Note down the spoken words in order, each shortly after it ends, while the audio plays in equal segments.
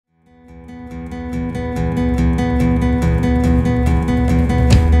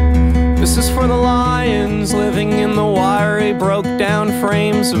living in the wiry, broke down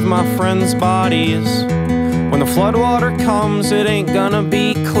frames of my friends' bodies. When the floodwater comes, it ain't gonna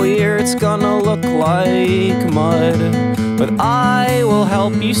be clear, it's gonna look like mud. But I will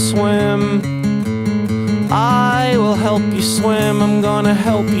help you swim. I will help you swim. I'm gonna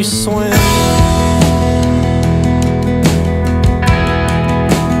help you swim.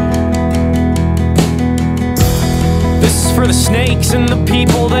 For the snakes and the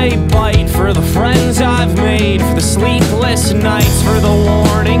people they bite, for the friends I've made, for the sleepless nights, for the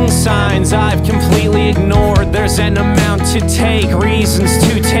warning signs I've completely ignored. There's an amount to take, reasons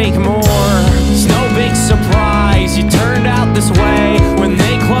to take more. It's no big surprise you turned out this way when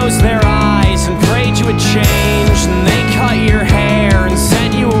they closed their eyes and prayed you would change, and they cut your hair and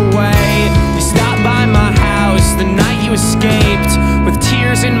sent you away. You stopped by my house the night you escaped with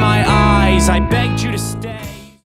tears in my eyes. I bet